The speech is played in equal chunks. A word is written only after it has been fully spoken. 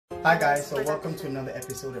Hi guys, so welcome to another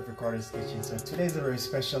episode of Ricardo's Kitchen. So today's a very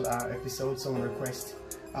special episode. Someone requested,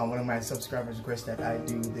 one of my subscribers requested that I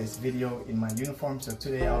do this video in my uniform. So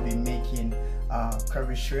today I'll be making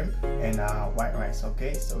curry shrimp and white rice.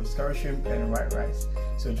 Okay, so it's curry shrimp and white rice.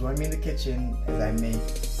 So join me in the kitchen as I make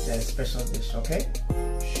that special dish. Okay.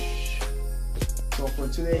 So for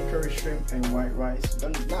today, curry shrimp and white rice.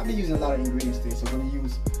 We're gonna not be using a lot of ingredients today. So we're gonna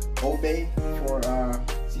use Old Bay for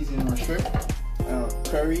seasoning our shrimp.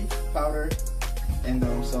 Curry powder and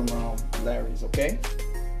some Larry's, okay?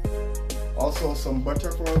 Also some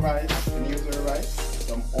butter for our rice, and use our rice,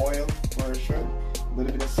 some oil for our shrimp, a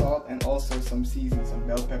little bit of salt, and also some seasoning, some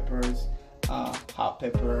bell peppers, hot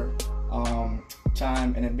pepper,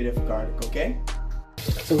 thyme, and a bit of garlic, okay?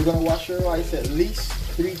 So we're gonna wash our rice at least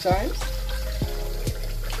 3 times.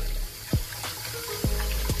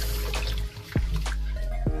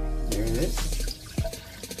 There it is.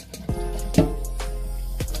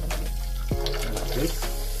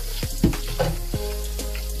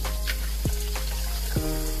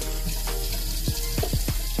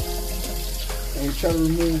 And you try to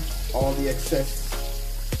remove all the excess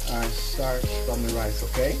starch from the rice,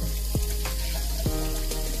 okay?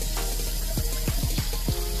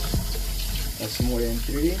 That's more than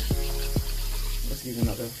 3. Let's give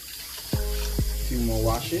another few more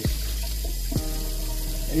washes.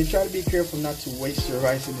 And you try to be careful not to waste your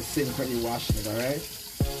rice in the sink when you're washing it, alright?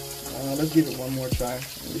 Let's give it one more try.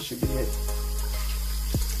 This should be it.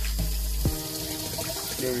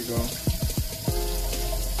 There we go.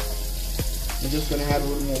 I'm just gonna add a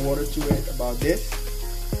little more water to it, about this,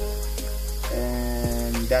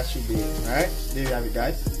 and that should be it. All right, there you have it,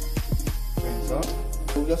 guys. So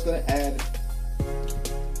we're just gonna add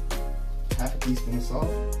half a teaspoon of salt.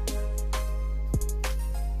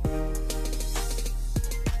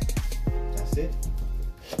 That's it.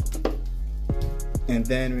 And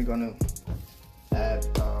then we're gonna add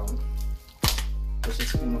just a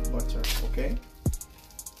spoon of butter, okay?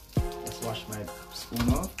 Let's wash my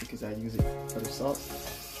spoon off because I use it for the sauce.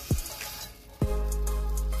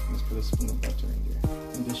 Let's put a spoon of butter in there,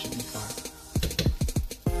 and this should be fine.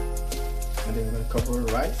 And then we're gonna cover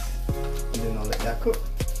the rice, and then I'll let that cook.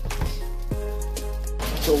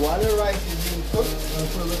 So while the rice is being cooked, I'm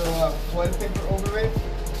gonna put a little foil paper over it.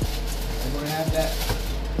 I'm gonna have that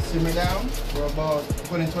simmer down for about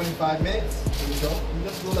 20-25 minutes. There we go. You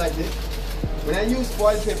just go like this. When I use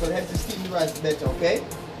foil paper, it helps to steam the rice better, okay?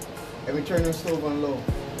 And we turn the stove on low.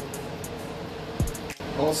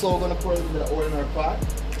 Also, we're gonna pour a little bit of oil in our pot.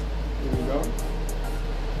 Here we go.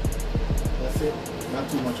 That's it. Not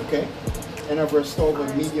too much, okay? And our stove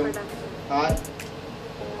on medium high.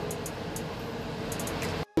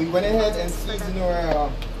 We went ahead and seasoned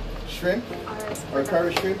our shrimp, our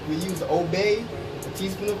curry shrimp. We used Old Bay, a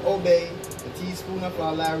teaspoon of Old Bay, a teaspoon of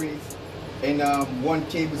Larry's, and 1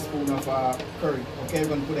 tablespoon of curry. Okay, we're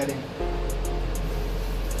gonna put that in.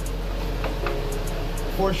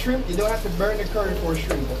 For shrimp, you don't have to burn the curry for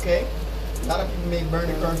shrimp, okay? A lot of people may burn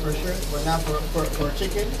the curry for shrimp, but not for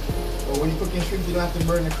chicken. But when you're cooking shrimp, you don't have to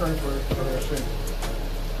burn the curry for the shrimp.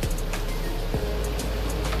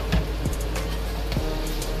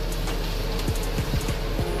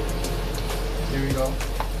 Here we go.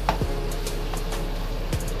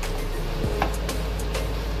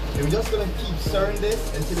 And we're just gonna keep stirring this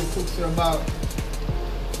until it cooks for about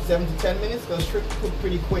 7 to 10 minutes, because shrimp cook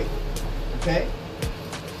pretty quick, okay?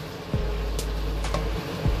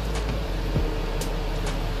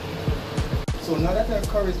 So now that our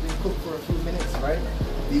curry's been cooked for a few minutes, right?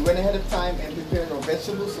 We went ahead of time and prepared our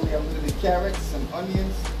vegetables. So we have a little bit of carrots, some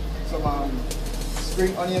onions, some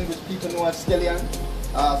spring onion, which people know as scallion,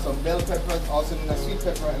 some bell peppers, also known as sweet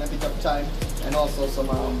pepper, and a bit of thyme, and also some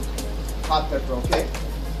hot pepper, okay?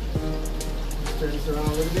 Turn this around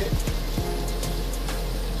a little bit.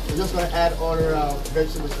 We're just gonna add all our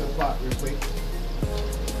vegetables to the pot real quick.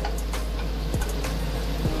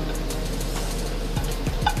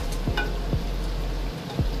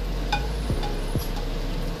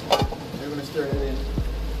 Stir it in.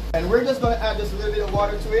 And we're just going to add just a little bit of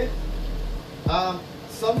water to it.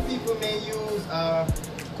 Some people may use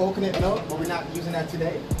coconut milk, but we're not using that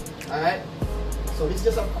today. Alright? So this is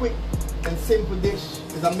just a quick and simple dish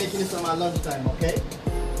because I'm making this on my lunchtime, okay?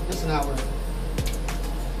 Just an hour.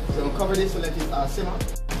 So I'll cover this and let it simmer.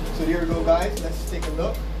 So here we go, guys. Let's take a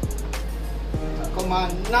look. Come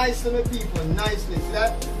on, nicely, my people, nicely. See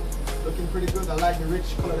that? Looking pretty good. I like the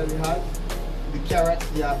rich color that we have. The carrots,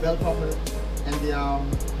 the bell pepper, and the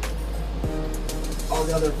all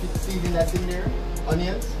the other seasoning that's in there,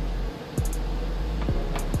 onions.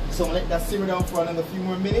 So I'll let that simmer down for another few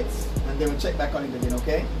more minutes, and then we'll check back on it again,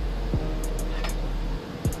 okay?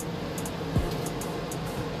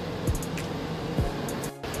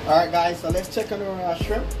 Alright guys, so let's check on our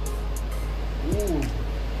shrimp. Ooh,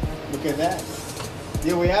 look at that.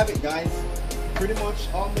 There we have it guys. Pretty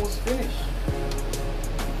much almost finished.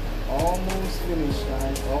 Almost finished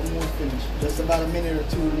guys, almost finished. Just about a minute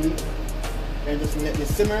or two leave. And just let it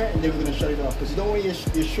simmer and then we're going to shut it off. Because you don't want your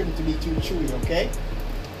shrimp to be too chewy, okay?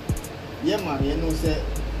 Yeah man, you know say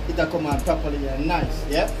it'll come out properly and nice,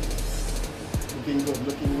 yeah? Looking good,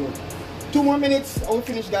 looking good. 2 more minutes, I'll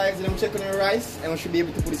finish guys, and I'm checking on the rice and we should be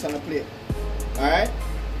able to put this on the plate. Alright?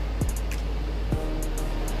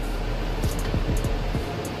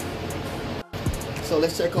 So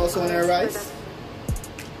let's check also on our rice.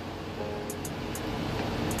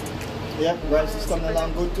 Yep, rice is coming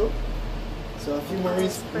along good too. So a few more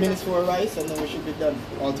minutes for rice and then we should be done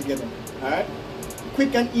all together. Alright?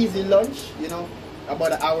 Quick and easy lunch, you know,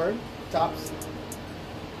 about an hour tops.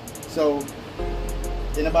 So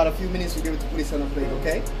in about a few minutes we'll be able to put this on a plate,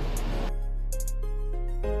 okay?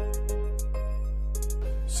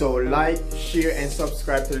 So like, share and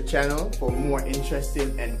subscribe to the channel for more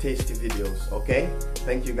interesting and tasty videos, okay?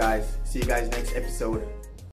 Thank you guys. See you guys next episode.